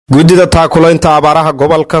Gudida taakulaynta abaaraha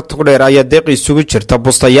gobolka Togdher ayaa deeq isugu jirta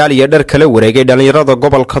Bustayal iyo Dhar kala wareegay dhalinyarada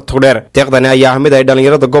gobolka Togdher. Deeqdani ayaa mid ay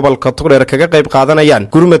dhalinyarada gobolka Togdher kaga qayb qaadanayaan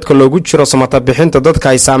gurmadka loogu jiro samata bixinta dadka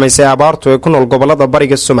ay saameysay abaartu ee ku nool gobolada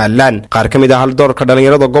bariga Soomaaliland. Qaar kamid ah haldoorka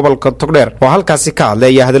dhalinyarada gobolka Togdher oo halkaasi ka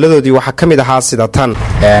hadlay hadaladoodii waxa kamid ahaa sida tan.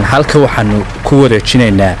 Halka waxaanu ku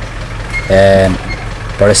wareejinaynaa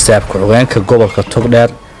baristaabka hoggaanka gobolka Togdher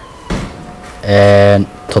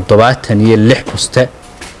 76 buste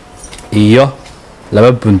iyo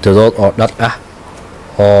 2 bundadood oo dhar ah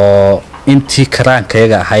oo intii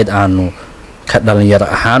karaankayaga ahayd aanu ka dhalinyaro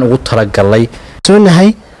ahaan ugu talagalay soonahay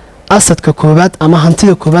asadka koobaad ama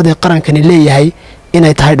hantida koobaad ee qarankani leeyahay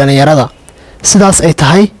inay tahay dhalinyarada sidaas ay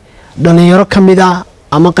tahay dhalinyaro kamida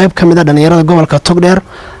ama qayb kamida dhalinyarada gobolka Togdher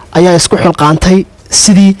ayaa isku xilqaantay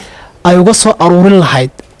sidii ay uga soo aruurin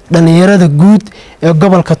lahayd dhalinyarada guud ee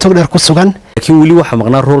gobolka Togdher ku sugan laakiin wali waxa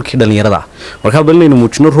maqnaa roolkii dhalinyarada marka badanayna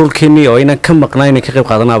muujino roolkeeni oo inaan ka maqnaa inay ka qayb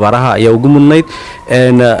qaadanaa abaaraha ayaa ugu mudnayd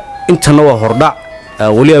intana waa hordhac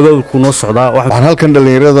wali abaabku noo socdaa waxaan halkan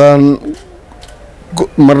dhalinyaradan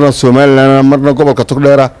marna Soomaaliland marna gobolka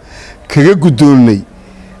Togdher kaga gudoonay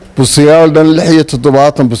Bustayal dhan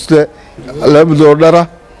 67 buste labadoo dhara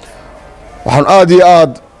waxaan aad iyo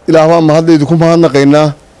aad ilaahay mahadleedu ku mahadnaqaynaa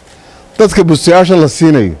dadka Bustayasha la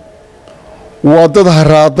siinayo waa dad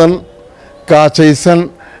haraadan gaajaysan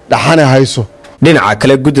dhaxana hayso. dhinaca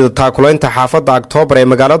kale gudida taakulaynta xaafadda October ee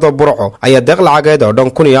magaalada Burco ayaa deeq lacageed oo dhan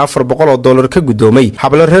 $1400 ka gudoomay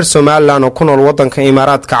hablo reer Soomaaliland oo ku nool wadanka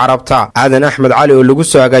Imaaraadka Carabta. Aadan Axmed Cali oo lagu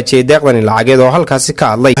soo agaajiyay deeqdan lacageed oo halkaasi ka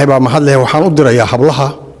hadlay. Hayba mahadleh waxaan u dirayaa hablaha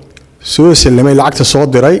soo salamay lacagta soo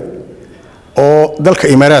diray oo dalka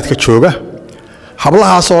Imaaraadka jooga.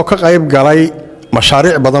 hablahaas oo ka qayb galay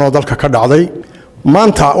mashaariic badan oo dalka ka dhacday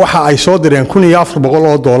maanta waxa ay soo direen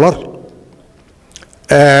 $1400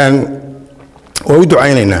 oo u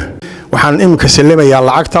ducaynaynaa waxaan imika salamayaa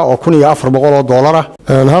lacagta oo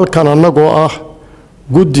 $1400 halkan anagoo ah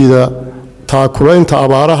gudida taakulaynta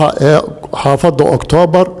abaaraha ee xaafadda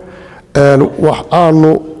October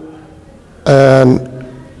waxaanu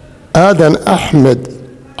Aadan Axmed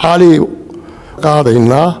Cali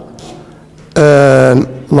qaadaynaa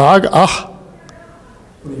lacag ah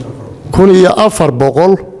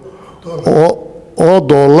 $1400 oo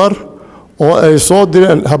dollar oo ay soo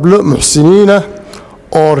direen hablo muxsiniina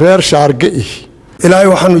oo reer Shaargay ilaahay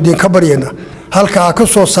waxaanu idin ka baryeena halka ka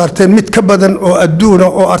soo saarteen mid ka badan oo adduuna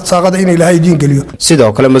oo arsaaqada in ilaahay idin geliyo.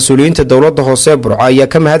 sidoo kale mas'uuliyiinta dawladda hoose Burco ayaa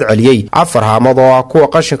ka mahad celiyay 4 haamad oo ah kuwa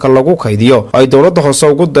qashinka lagu kaydiyo ay dawladda hoose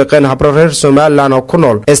ugu deeqeen habro reer Soomaaliland oo ku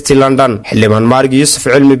nool East London. xildhibaan Maargi Yuusuf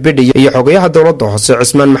Cilmi Bidhi iyo xogayaha dawladda hoose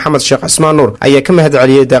Cismaan Maxamed Sheekh Cismaan Nuur ayaa ka mahad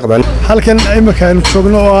celiyay deeqdan. halkan imika aynu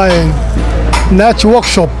joogno oo ah Natch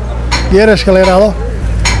Workshop yeerashka la yiraahdo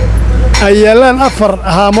ay yeelaan 4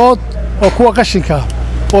 haamood oo kuwa qashinka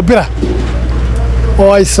oo bira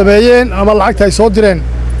oo ay sameeyeen ama lacagta ay soo direen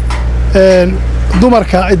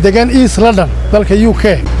dumarka degan East London dalka UK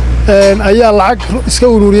ayaa lacag iska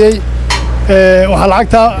ururiyay waxa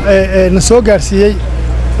lacagta na soo gaarsiiyay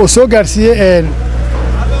oo soo gaarsiiyay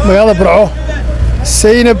magaalada Burco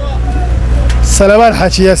Saynab Salabaan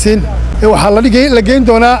Xaaji Yaasiin waxa la geyn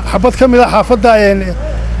doonaa xabad kamid ah xaafadda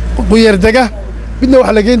Quyardega midna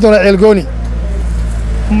waxa la geyn doonaa Ceelgooni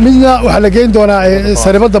midna waxa la geyn doonaa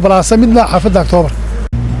saribada balaasa midna xaafadda October.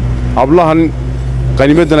 hablahan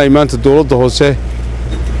qanimadan ay maanta dawladda hoose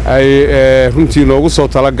ay runtii loogu soo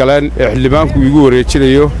tala galeen xildhibaanku igu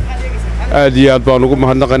wareejinayo aad iyo aad baan ugu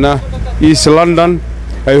mahadnaqaynaa. East London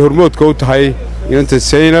ay hormoodka u tahay inta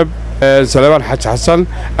Saynab Salabaan Xaaji Xasan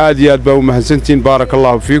aad iyo aad baa u mahadsantiin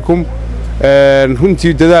barakallahu fiikum.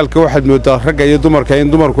 runtii dadaalka waxaad moodaa ragga iyo dumarka in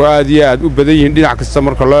dumarku aad iyo aad u badan yihiin dhinac kasta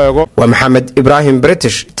marka loo eego. waa Maxamed Ibrahim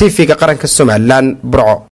British TV-ga qaranka Soomaaliland Burco.